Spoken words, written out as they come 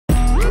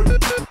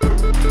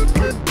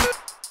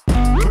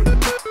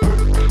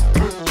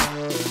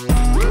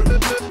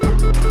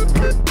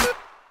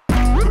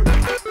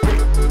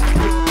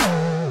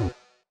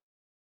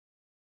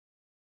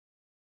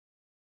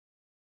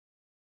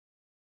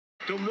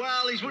Done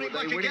well, he's won it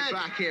back again. It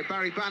back here.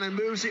 Barry Bannon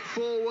moves it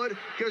forward,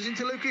 goes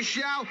into Lucas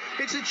Shaw.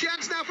 It's a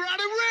chance now for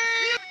Adam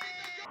Reed!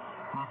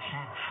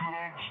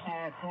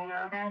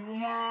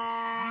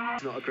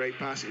 It's not a great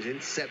pass, it's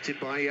intercepted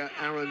by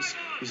Aarons,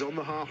 who's on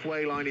the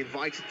halfway line,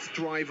 invited to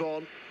drive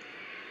on.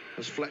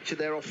 As Fletcher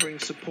there offering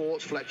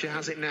support, Fletcher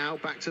has it now,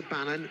 back to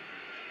Bannon.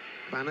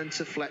 Bannon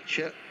to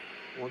Fletcher.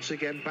 Once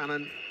again,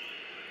 Bannon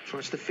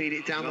tries to feed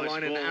it down the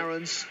line, and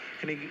Aarons,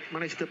 can he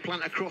manage to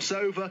plant a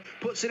crossover?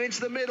 Puts it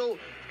into the middle,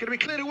 going to be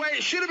cleared away,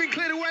 it should have been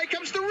cleared away,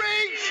 comes to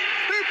Reach,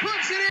 who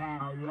puts it in!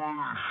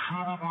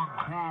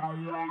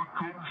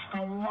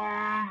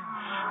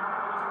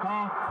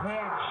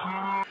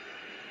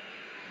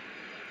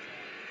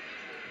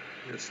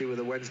 Let's see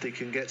whether Wednesday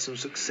can get some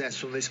success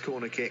from this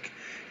corner kick.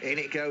 In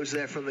it goes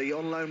there from the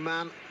on-loan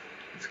man.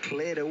 It's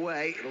cleared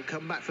away. It'll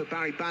come back for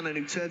Barry Bannon,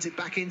 who turns it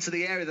back into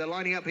the area. They're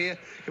lining up here.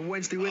 Can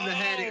Wednesday win the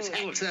head? It's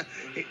Hector.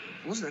 It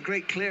wasn't a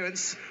great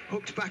clearance.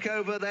 Hooked back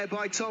over there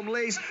by Tom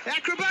Lees.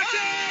 Acrobatic!